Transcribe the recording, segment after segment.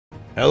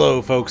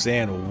Hello folks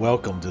and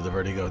welcome to the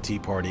Vertigo Tea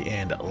Party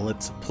and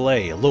let's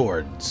play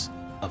Lords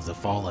of the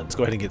Fallen. Let's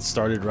go ahead and get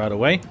started right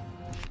away.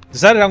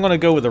 Decided I'm going to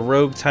go with a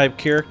rogue type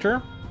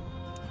character.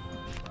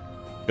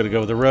 Gonna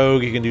go with a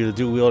rogue. You can do the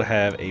dual wield,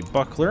 have a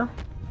buckler.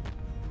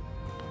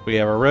 We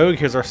have a rogue.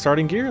 Here's our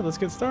starting gear. Let's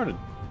get started.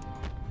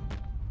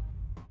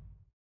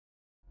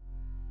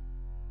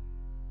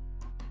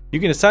 You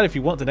can decide if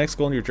you want the next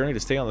goal in your journey to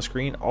stay on the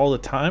screen all the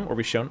time or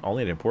be shown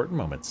only at important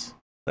moments.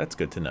 That's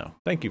good to know.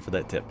 Thank you for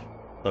that tip.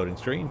 Loading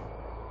screen.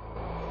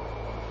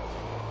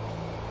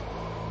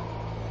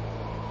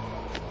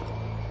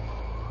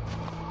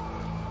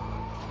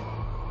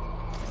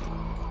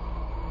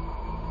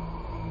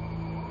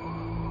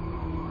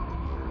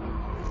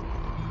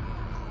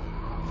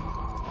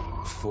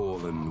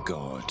 Fallen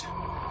God,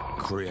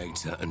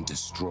 creator and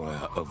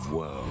destroyer of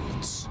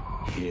worlds,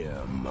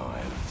 hear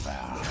my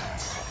vow.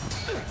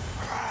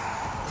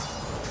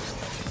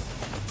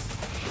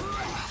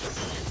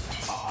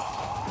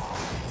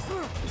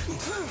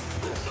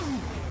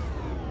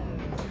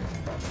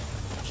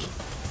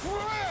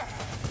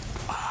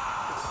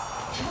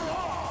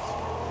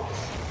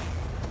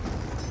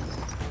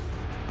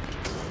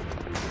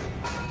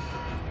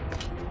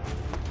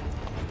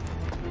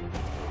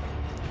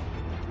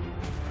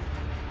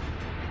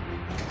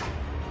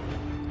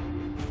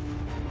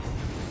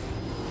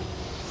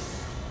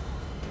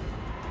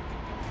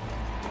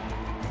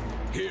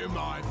 Hear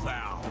my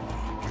vow.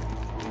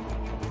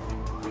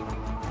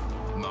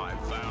 My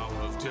vow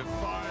of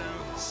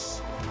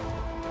defiance.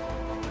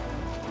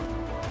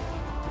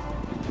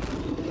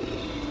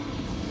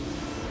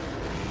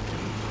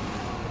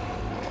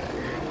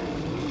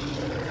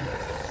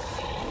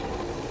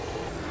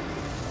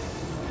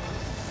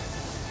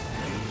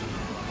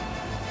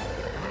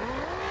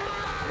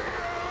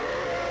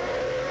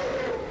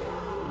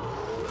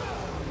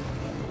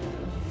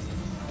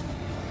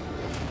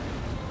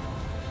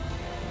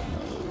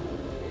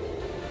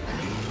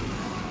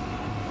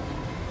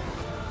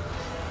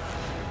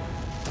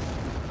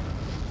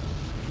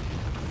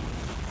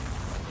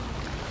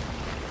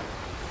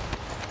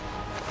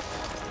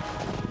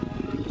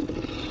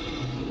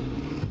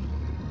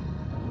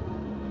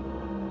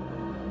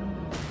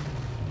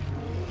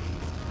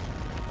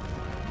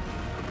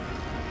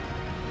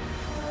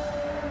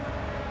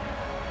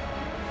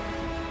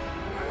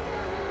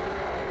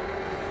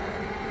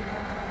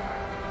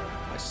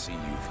 I see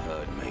you've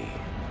heard me.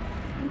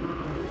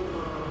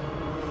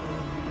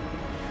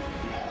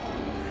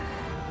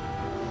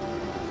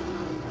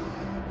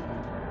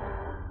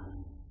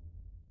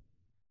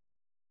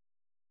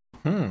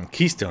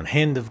 Keystone,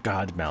 Hand of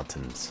God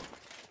Mountains.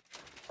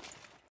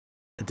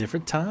 A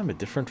different time, a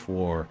different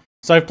war.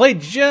 So I've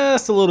played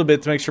just a little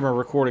bit to make sure my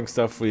recording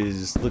stuff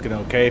is looking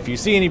okay. If you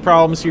see any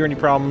problems, hear any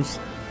problems,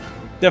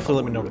 definitely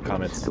let me know in the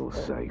comments. Still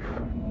safe.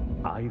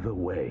 Either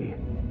way,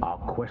 our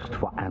quest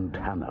for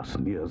Antanas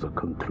nears a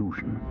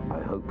conclusion. I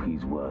hope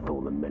he's worth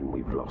all the men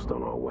we've lost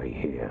on our way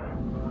here.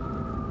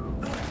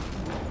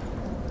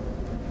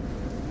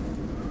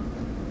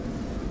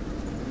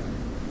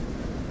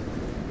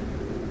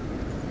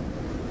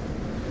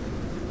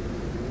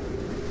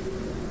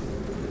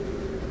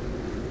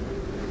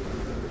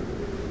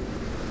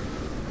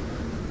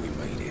 We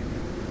made it.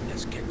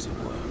 Let's get to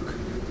work.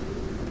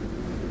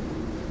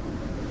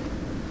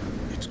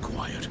 It's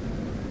quiet.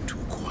 Too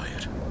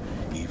quiet.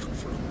 Even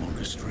for a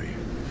monastery.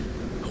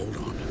 Hold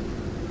on.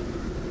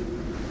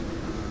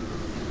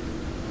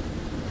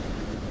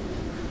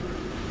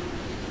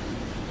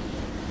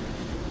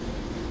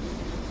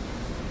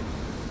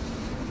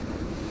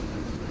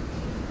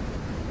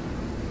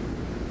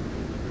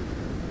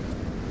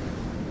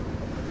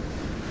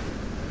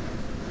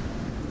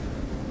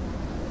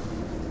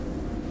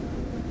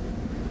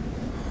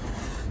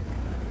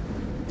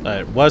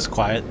 It was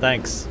quiet,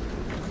 thanks.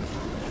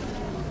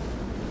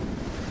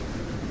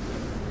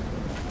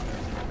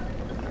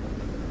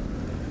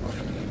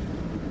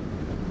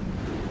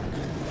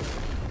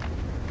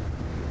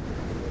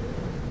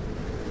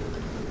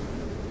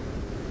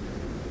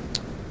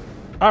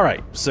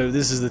 Alright, so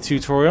this is the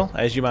tutorial,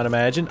 as you might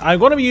imagine. I'm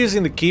going to be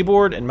using the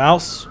keyboard and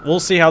mouse. We'll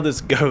see how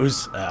this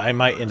goes. I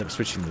might end up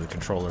switching to the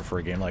controller for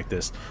a game like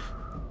this.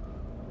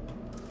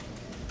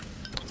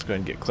 Let's go ahead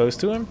and get close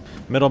to him.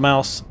 Middle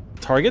mouse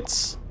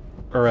targets,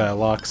 or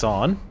locks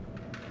on.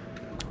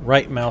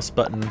 Right mouse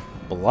button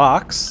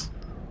blocks.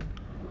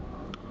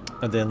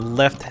 And then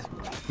left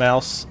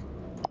mouse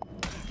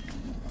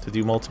to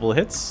do multiple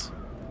hits.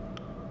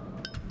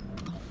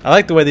 I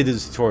like the way they did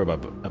this tutorial,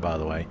 by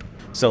the way.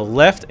 So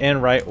left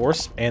and right,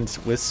 and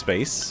with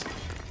space.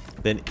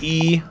 Then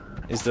E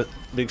is the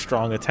big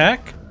strong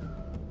attack.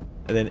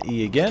 And then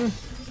E again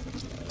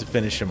to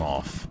finish him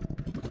off.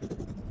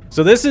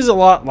 So this is a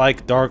lot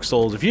like Dark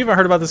Souls. If you haven't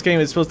heard about this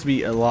game, it's supposed to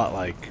be a lot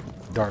like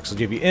Dark Souls.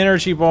 Give you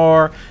energy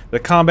bar. The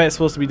combat is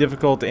supposed to be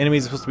difficult. The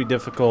enemies are supposed to be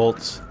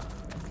difficult.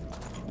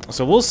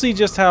 So we'll see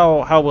just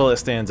how well it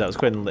stands out. Let's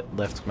go ahead and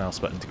left mouse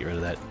button to get rid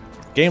of that.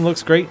 Game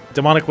looks great.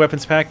 Demonic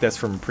Weapons Pack. That's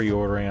from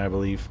pre-ordering, I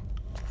believe.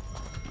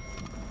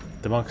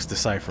 The Monk's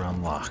Decipher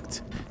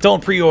unlocked.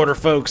 Don't pre-order,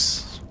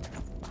 folks.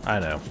 I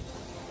know.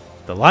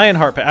 The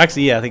Lionheart pack.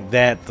 Actually, yeah, I think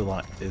that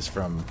is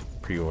from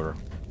pre-order.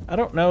 I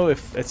don't know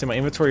if it's in my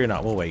inventory or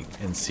not. We'll wait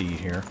and see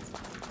here.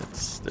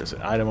 There's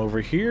an item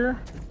over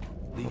here.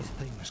 These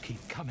things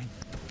keep coming.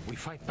 We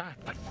fight back,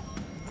 but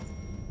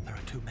there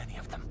are too many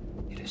of them.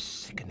 It is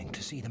sickening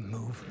to see them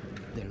move.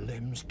 Their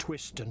limbs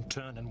twist and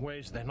turn in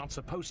ways they're not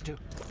supposed to.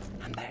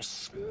 And their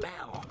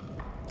smell.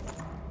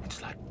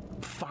 It's like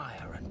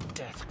fire and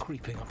death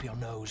creeping up your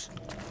nose.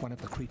 One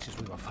of the creatures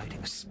we were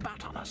fighting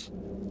spat on us.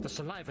 The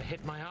saliva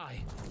hit my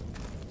eye.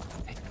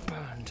 It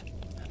burned,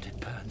 and it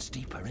burns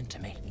deeper into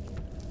me.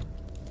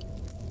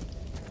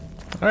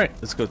 Alright,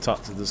 let's go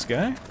talk to this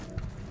guy.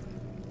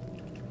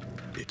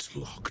 It's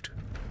locked.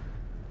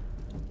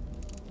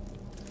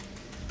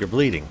 You're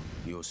bleeding.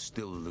 You're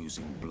still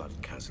losing blood,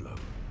 Caslow.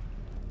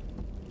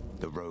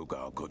 The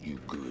Rogar got you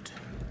good.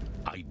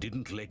 I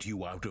didn't let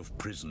you out of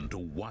prison to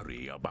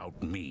worry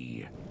about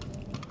me.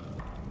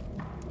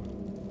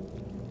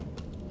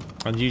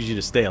 I need you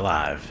to stay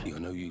alive. You're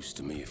no use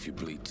to me if you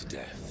bleed to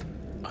death.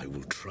 I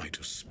will try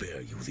to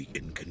spare you the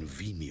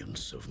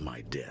inconvenience of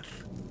my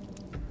death.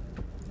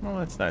 Well,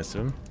 that's nice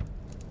of him.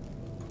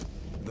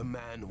 The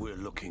man we're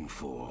looking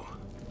for.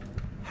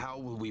 How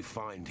will we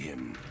find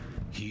him?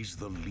 He's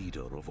the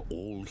leader of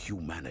all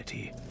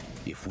humanity.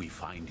 If we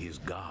find his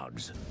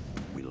guards,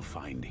 we'll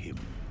find him.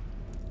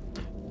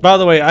 By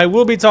the way, I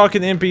will be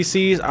talking to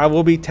NPCs. I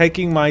will be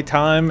taking my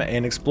time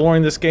and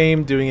exploring this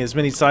game, doing as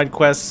many side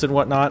quests and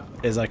whatnot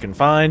as I can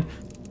find.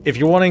 If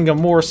you're wanting a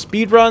more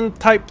speedrun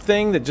type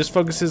thing that just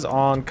focuses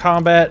on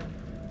combat,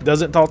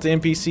 doesn't talk to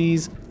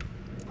NPCs,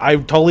 I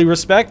totally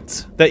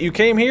respect that you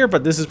came here,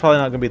 but this is probably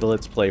not going to be the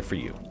Let's Play for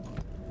you.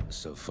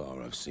 So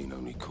far, I've seen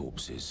only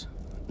corpses.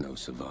 No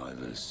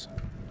survivors.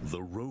 The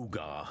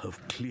Rogar have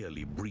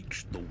clearly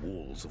breached the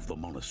walls of the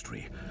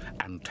monastery,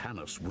 and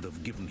Tanis would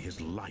have given his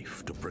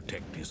life to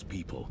protect his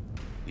people.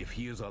 If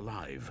he is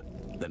alive,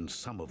 then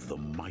some of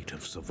them might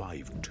have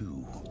survived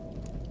too.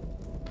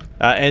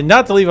 And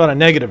not to leave on a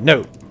negative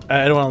note,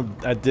 I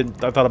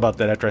thought about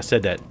that after I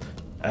said that.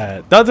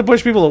 Not to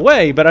push people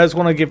away, but I just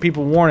want to give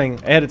people warning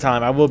ahead of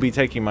time. I will be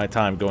taking my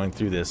time going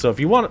through this. So if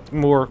you want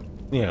more,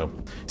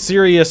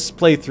 serious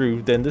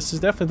playthrough, then this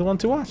is definitely the one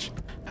to watch.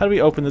 How do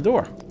we open the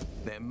door?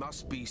 There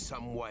must be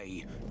some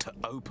way to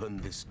open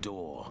this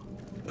door.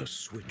 A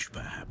switch,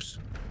 perhaps,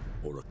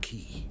 or a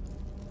key.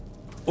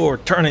 Or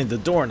turning the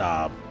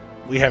doorknob.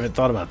 We haven't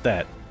thought about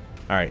that.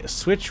 Alright, a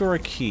switch or a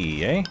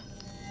key, eh?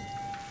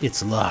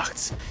 It's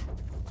locked.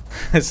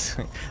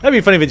 That'd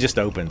be funny if it just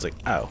opens. Like,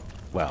 oh,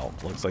 well,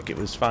 looks like it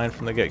was fine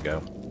from the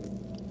get-go.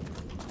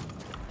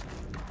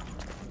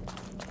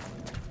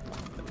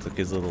 Took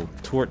his little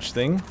torch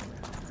thing.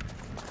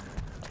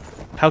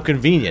 How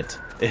convenient.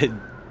 It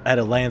had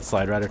a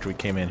landslide right after we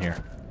came in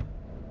here.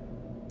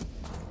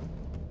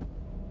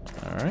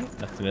 Alright,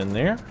 nothing in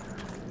there.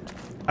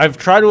 I've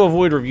tried to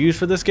avoid reviews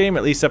for this game,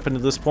 at least up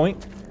until this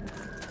point.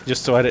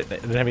 Just so I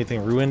didn't have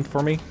anything ruined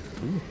for me.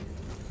 Ooh.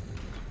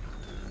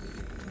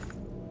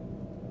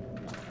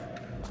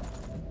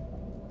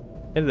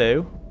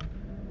 Hello.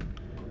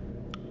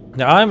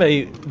 Now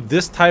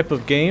this type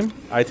of game,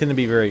 I tend to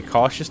be a very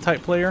cautious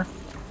type player.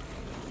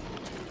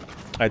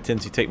 I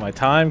tend to take my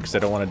time because I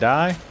don't want to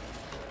die.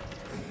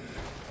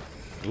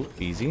 Ooh,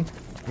 easy.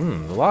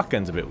 The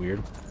lock-in's a bit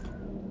weird.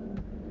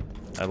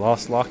 I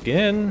lost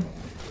lock-in.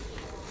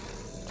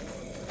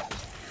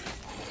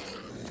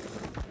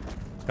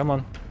 Come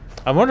on.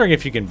 I'm wondering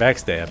if you can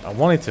backstab. I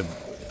wanted to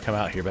come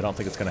out here, but I don't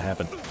think it's going to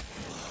happen.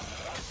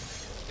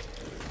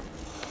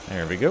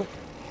 There we go.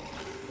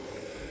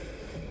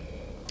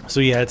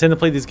 So yeah, I tend to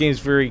play these games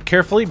very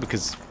carefully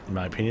because, in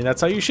my opinion,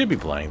 that's how you should be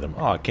playing them.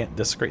 Oh, I can't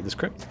desecrate this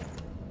crypt.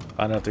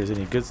 Find out if there's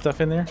any good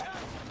stuff in there.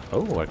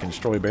 Oh, I can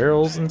destroy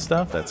barrels and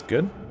stuff. That's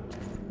good.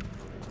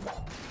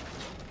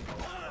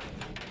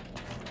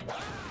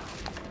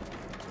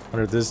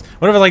 Wonder if this,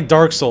 whenever like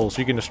Dark Souls,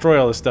 you can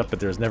destroy all this stuff, but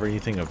there's never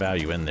anything of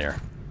value in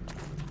there.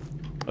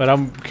 But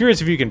I'm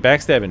curious if you can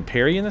backstab and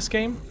parry in this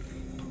game.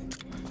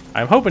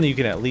 I'm hoping you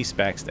can at least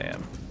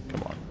backstab.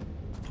 Come on.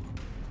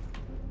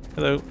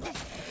 Hello.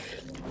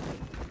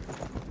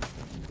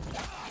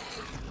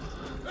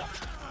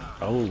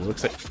 Oh,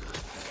 looks like...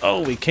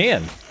 Oh, we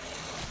can.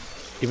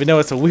 Even though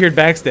it's a weird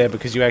backstab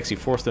because you actually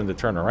force them to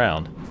turn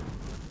around.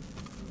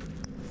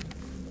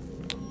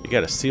 You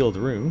got a sealed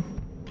room.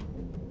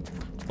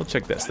 We'll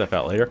check that stuff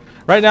out later.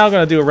 Right now I'm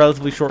going to do a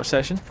relatively short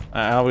session.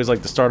 I always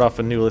like to start off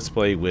a new Let's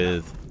Play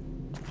with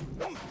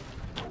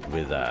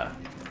a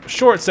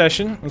short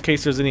session in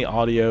case there's any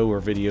audio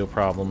or video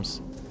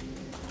problems.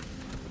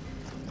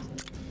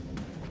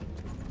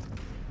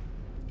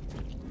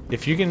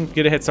 If you can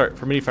get a head start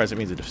for mini fires, it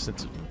means a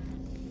defensive.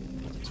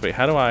 So wait,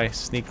 how do I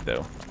sneak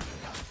though?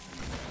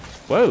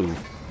 Whoa!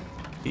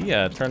 He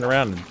turned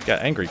around and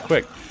got angry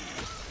quick.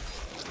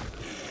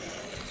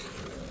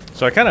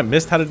 So I kind of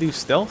missed how to do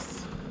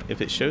stealth,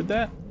 if it showed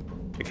that.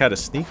 Like how to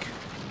sneak.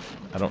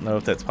 I don't know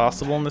if that's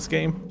possible in this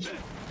game.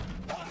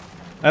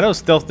 I know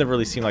stealth never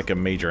really seemed like a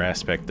major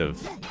aspect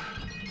of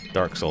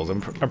Dark Souls.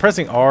 I'm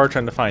pressing R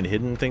trying to find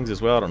hidden things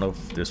as well. I don't know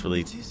if this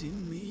really... It is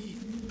in me,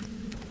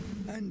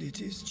 and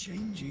it is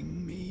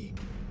changing me.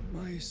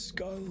 My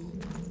skull.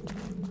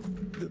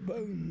 The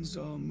bones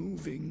are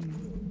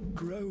moving,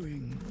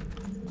 growing.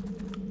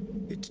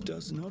 It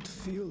does not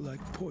feel like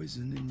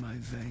poison in my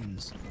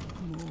veins,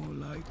 more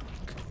like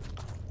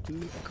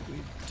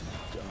liquid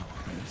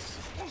darkness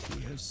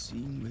we have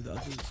seen with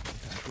others what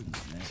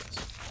happens next.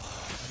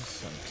 The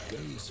sight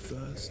goes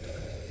first,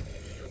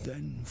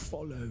 then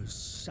follows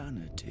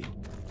sanity.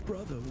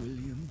 Brother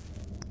William,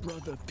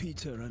 Brother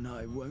Peter and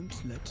I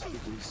won't let the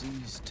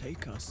disease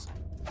take us.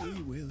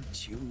 We will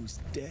choose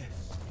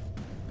death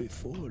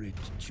before it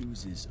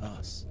chooses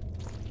us.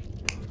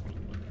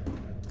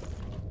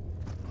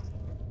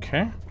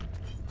 Okay.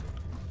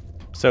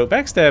 So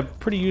backstab,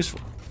 pretty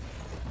useful.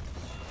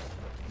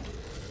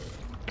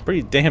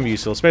 Pretty damn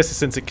useful, especially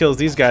since it kills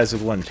these guys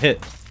with one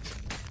hit.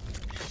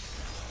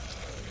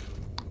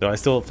 Though I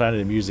still find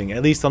it amusing,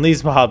 at least on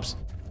these mobs.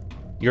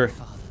 Father,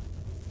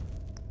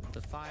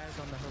 the fires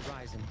on the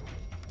horizon,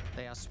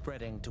 they are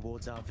spreading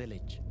towards our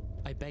village.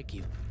 I beg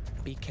you,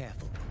 be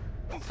careful.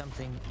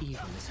 Something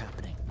evil is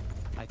happening.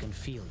 I can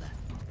feel that.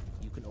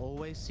 You can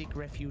always seek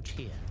refuge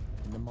here,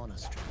 in the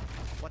monastery.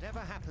 Whatever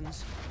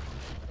happens,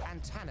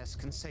 Antanas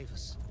can save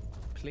us.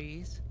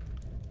 Please,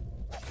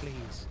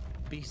 please,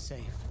 be safe.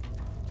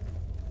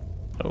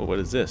 Oh, what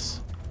is this?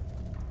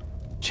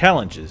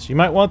 Challenges. You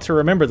might want to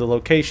remember the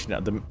location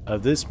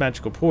of this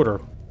magical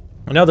portal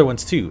and other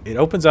ones too. It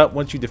opens up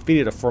once you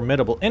defeated a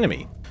formidable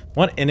enemy.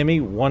 One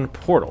enemy, one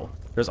portal.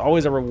 There's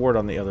always a reward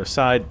on the other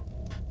side,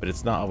 but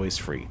it's not always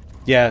free.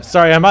 Yeah,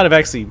 sorry, I might have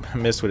actually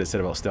missed what it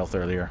said about stealth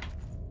earlier.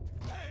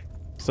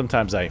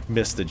 Sometimes I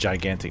miss the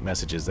gigantic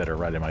messages that are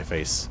right in my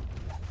face.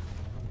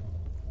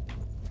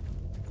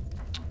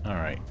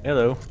 Alright,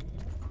 hello.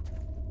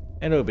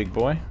 Hello, big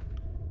boy.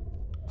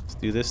 Let's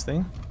do this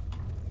thing.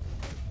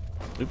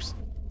 Oops.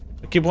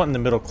 I keep wanting the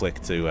middle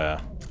click to,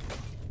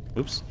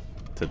 oops,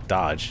 to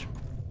dodge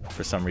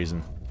for some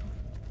reason.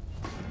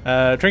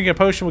 Drinking a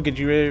potion will get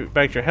you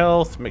back your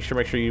health. Make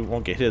sure you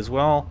won't get hit as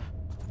well.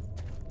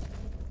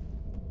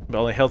 But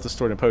only health is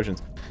stored in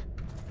potions.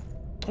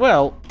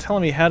 Well,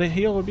 telling me how to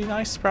heal would be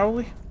nice,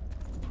 probably.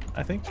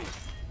 I think.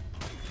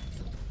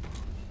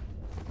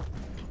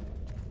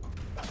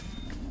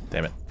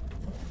 Damn it.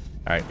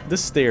 Alright,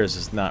 this stairs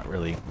is not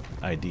really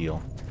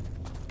ideal.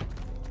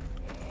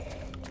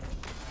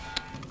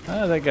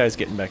 Ah, that guy's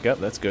getting back up.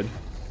 That's good.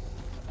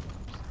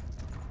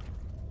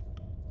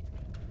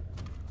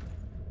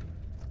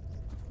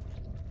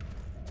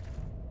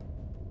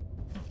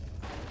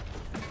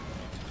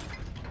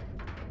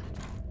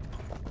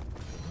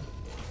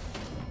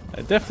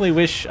 I definitely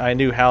wish I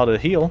knew how to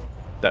heal.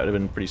 That would have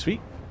been pretty sweet.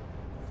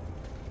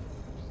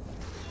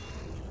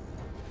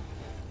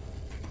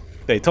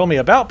 They told me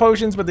about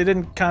potions, but they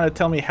didn't kind of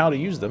tell me how to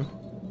use them.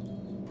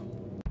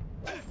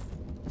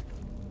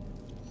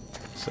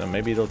 So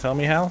maybe they'll tell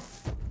me how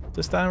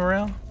this time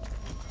around.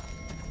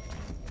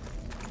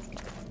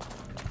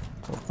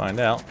 We'll find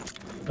out.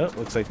 Oh,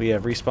 looks like we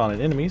have respawned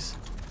enemies.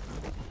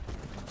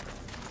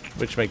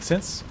 Which makes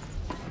sense.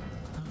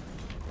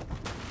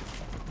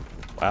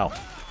 Wow.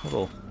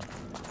 Little...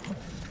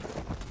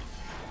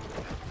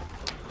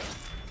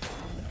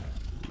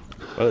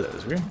 Oh, that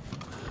was weird.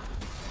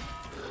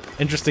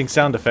 Interesting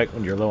sound effect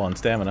when you're low on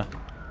stamina.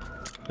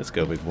 Let's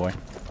go, big boy.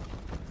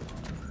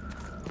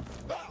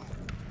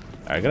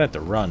 Alright, I'm gonna have to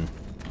run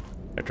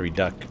after we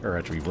duck, or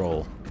after we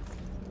roll.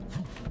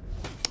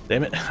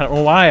 Damn it, I don't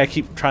know why I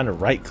keep trying to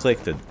right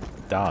click to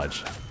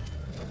dodge.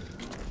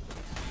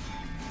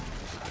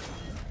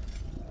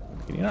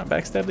 Can you not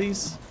backstab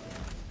these?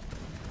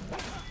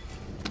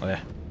 Oh,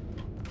 yeah.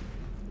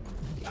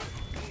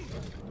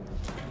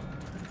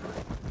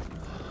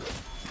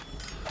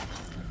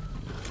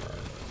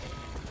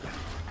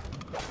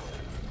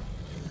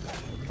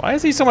 Why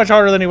is he so much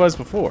harder than he was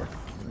before?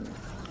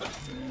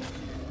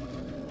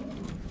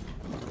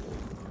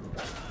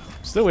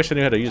 Still wish I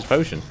knew how to use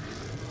potion.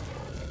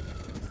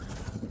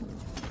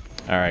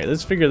 Alright,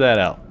 let's figure that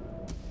out.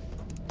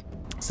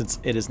 Since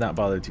it is not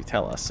bothered to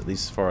tell us, at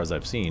least as far as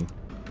I've seen.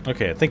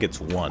 Okay, I think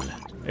it's 1.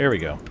 There we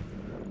go.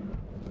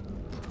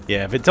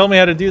 Yeah, if it told me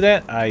how to do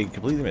that, I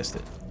completely missed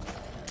it.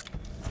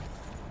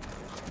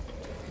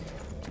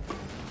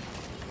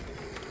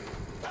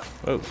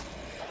 Whoa.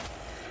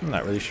 I'm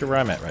not really sure where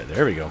I'm at right there.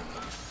 There we go.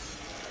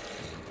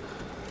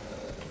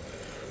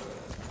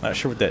 Not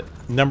sure what that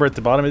number at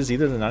the bottom is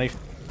either, the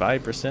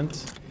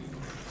 95%.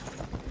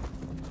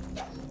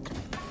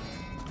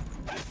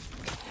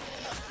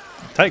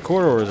 Tight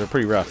corridors are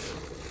pretty rough.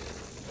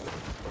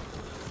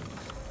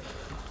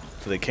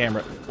 For the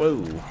camera.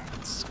 Whoa.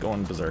 It's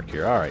going berserk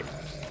here. Alright.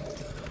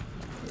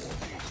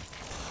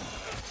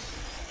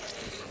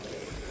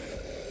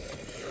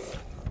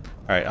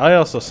 Alright, I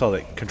also saw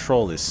that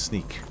control is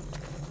sneak.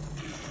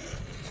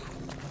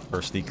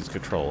 Or sneak is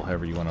control,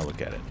 however you want to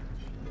look at it.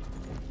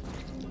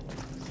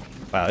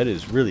 Wow, it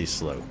is really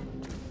slow.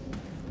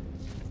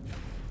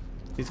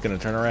 He's going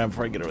to turn around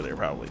before I get over there,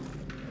 probably.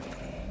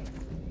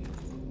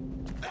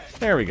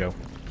 There we go.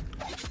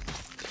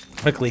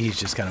 Luckily, he's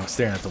just kind of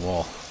staring at the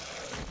wall.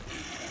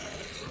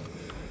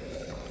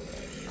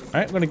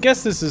 Alright, I'm gonna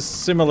guess this is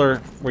similar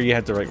where you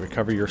have to like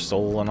recover your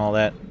soul and all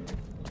that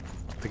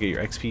to get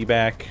your XP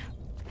back.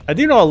 I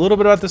do know a little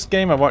bit about this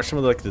game. I watched some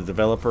of like the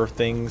developer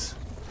things.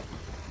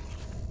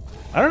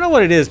 I don't know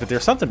what it is, but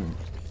there's something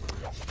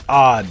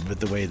odd with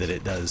the way that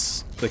it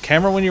does the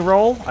camera when you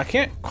roll. I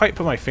can't quite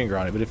put my finger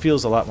on it, but it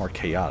feels a lot more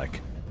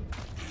chaotic.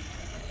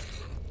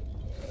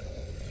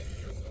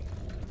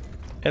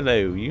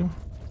 Hello, you.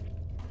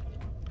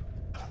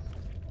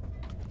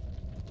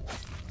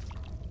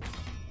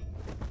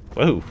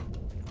 Whoa.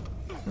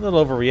 A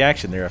little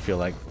overreaction there, I feel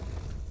like.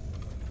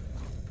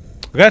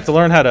 We're gonna have to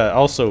learn how to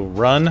also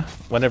run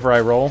whenever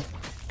I roll,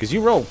 because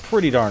you roll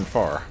pretty darn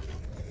far.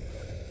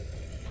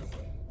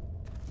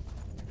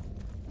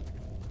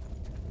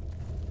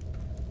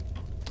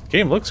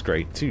 Game looks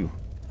great, too.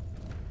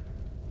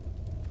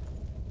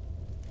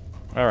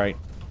 Alright.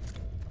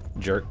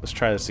 Jerk, let's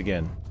try this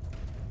again.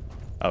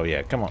 Oh,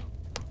 yeah, come on.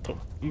 Oh,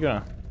 you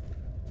gonna...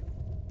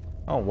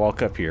 I'll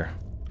walk up here.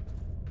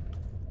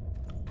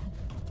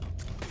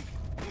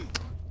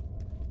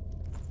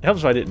 It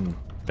helps if I didn't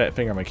fat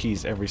finger my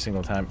keys every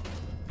single time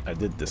I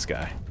did this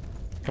guy.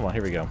 Come on,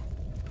 here we go.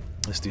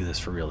 Let's do this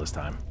for real this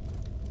time.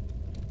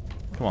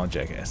 Come on,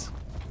 jackass.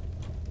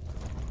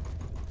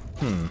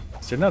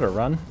 Is there another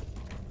run?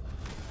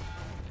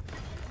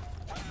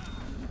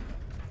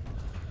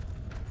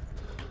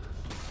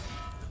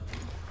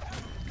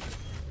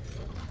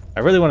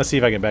 I really want to see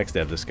if I can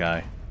backstab this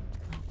guy.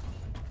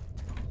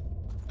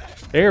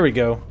 There we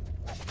go.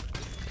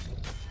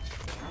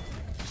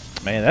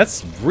 Man,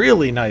 that's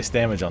really nice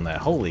damage on that.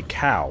 Holy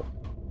cow.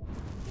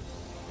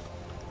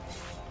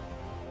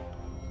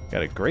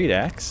 Got a great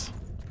axe.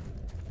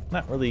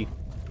 Not really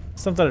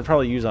something I'd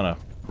probably use on a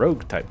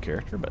rogue type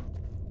character, but...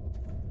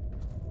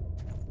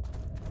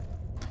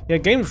 Yeah,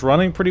 game's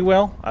running pretty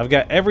well. I've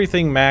got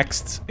everything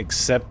maxed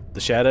except the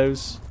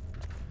shadows.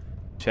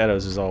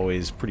 Shadows is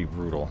always pretty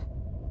brutal.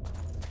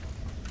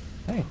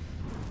 Hey.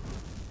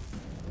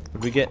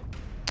 Did we get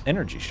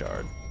energy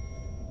shard?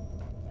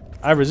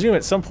 I presume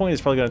at some point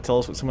it's probably going to tell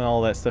us what some of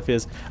all that stuff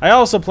is. I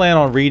also plan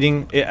on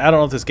reading. I don't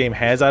know if this game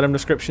has item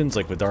descriptions.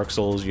 Like with Dark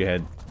Souls, you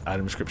had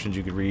item descriptions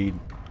you could read.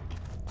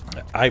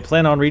 I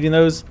plan on reading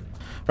those.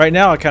 Right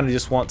now, I kind of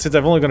just want, since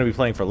I'm only going to be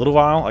playing for a little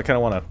while, I kind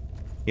of want to,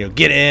 you know,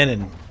 get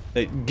in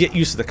and get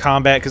used to the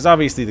combat, because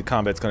obviously the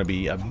combat's going to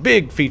be a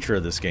big feature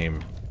of this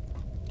game,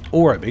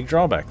 or a big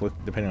drawback,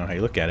 depending on how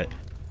you look at it.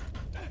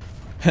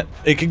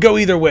 It could go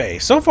either way.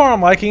 So far,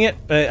 I'm liking it.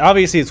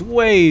 Obviously, it's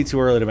way too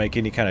early to make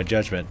any kind of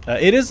judgment.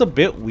 It is a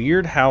bit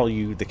weird how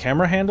the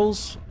camera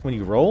handles when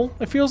you roll,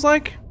 it feels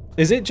like.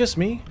 Is it just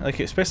me? Like,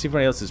 especially if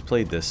anybody else has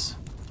played this.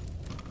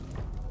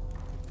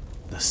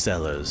 The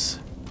cellars.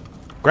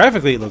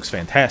 Graphically, it looks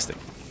fantastic.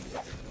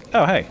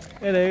 Oh, hey.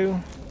 Hello.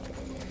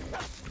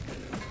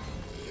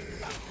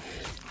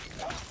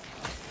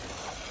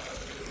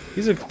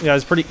 These are, yeah,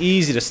 it's pretty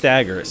easy to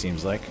stagger, it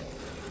seems like.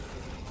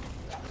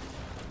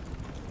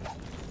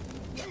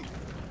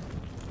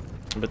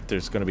 But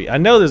there's going to be... I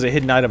know there's a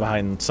hidden item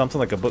behind something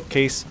like a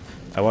bookcase.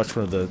 I watched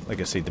one of the,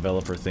 like I say,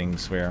 developer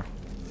things where...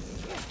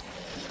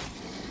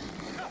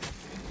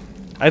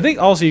 I think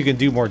also you can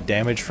do more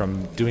damage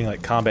from doing,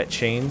 like, combat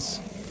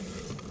chains.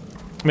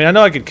 I mean, I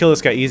know I could kill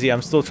this guy easy.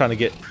 I'm still trying to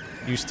get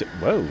used to...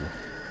 Whoa.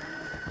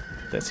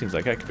 That seems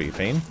like that could be a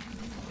pain.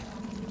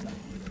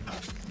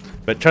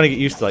 But trying to get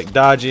used to, like,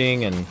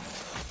 dodging and...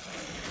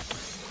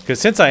 Because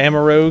since I am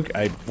a rogue,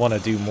 I want to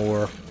do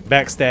more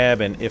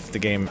backstab and, if the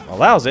game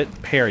allows it,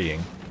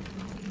 parrying.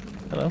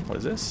 Hello, what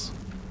is this?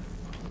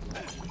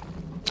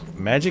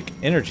 Magic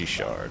energy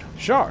shard.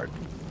 Shard.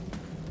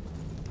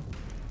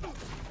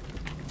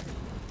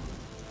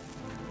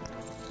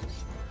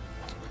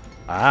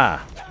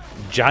 Ah,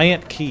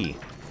 giant key.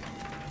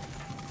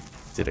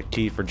 Is it a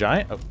key for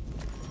giant? Oh.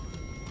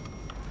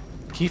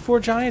 Key for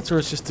giants, or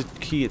is just the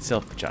key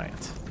itself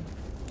giant?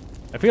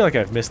 I feel like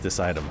I've missed this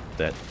item.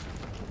 That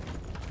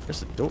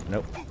there's a door.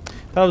 Nope.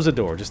 That was a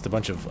door. Just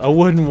a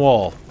wooden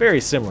wall.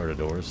 Very similar to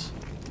doors,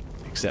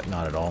 except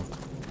not at all.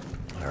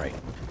 All right.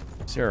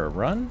 Is there a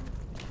run?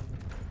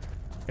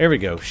 There we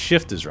go.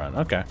 Shift is run.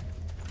 Okay.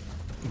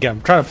 Again,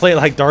 I'm trying to play it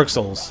like Dark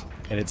Souls,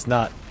 and it's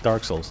not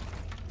Dark Souls.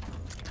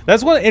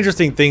 That's one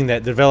interesting thing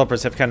that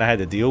developers have kind of had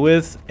to deal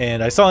with.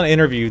 And I saw an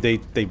interview, they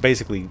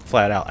basically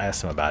flat out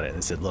asked them about it. And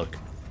they said, look,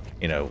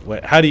 you know,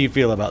 how do you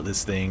feel about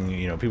this thing?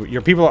 You know,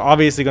 people are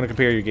obviously going to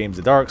compare your games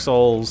to Dark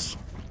Souls.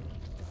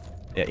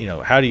 Yeah, you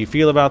know, how do you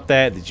feel about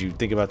that? Did you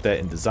think about that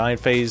in design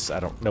phase? I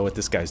don't know what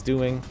this guy's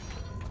doing.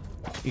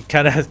 He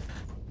kind of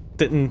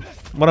didn't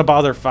want to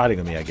bother fighting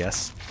with me, I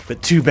guess.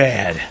 But too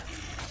bad.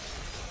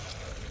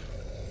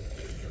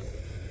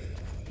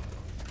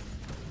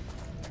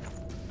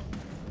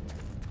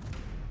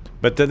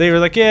 But they were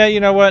like, yeah, you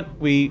know what?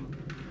 We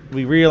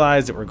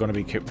realized that we're going to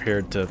be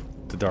compared to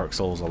Dark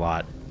Souls a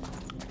lot.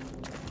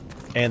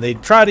 And they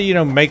try to, you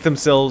know, make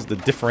themselves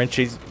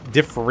differentiate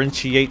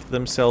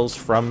themselves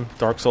from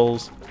Dark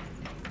Souls.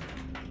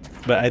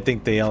 But I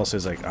think they also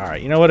is like,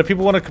 alright, you know what, if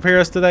people want to compare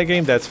us to that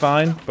game, that's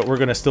fine. But we're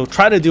going to still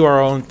try to do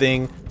our own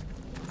thing.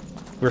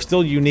 We're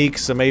still unique,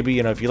 so maybe,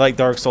 you know, if you like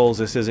Dark Souls,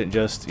 this isn't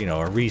just, you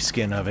know, a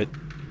reskin of it.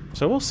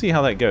 So we'll see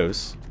how that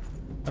goes.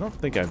 I don't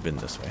think I've been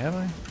this way, have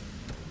I?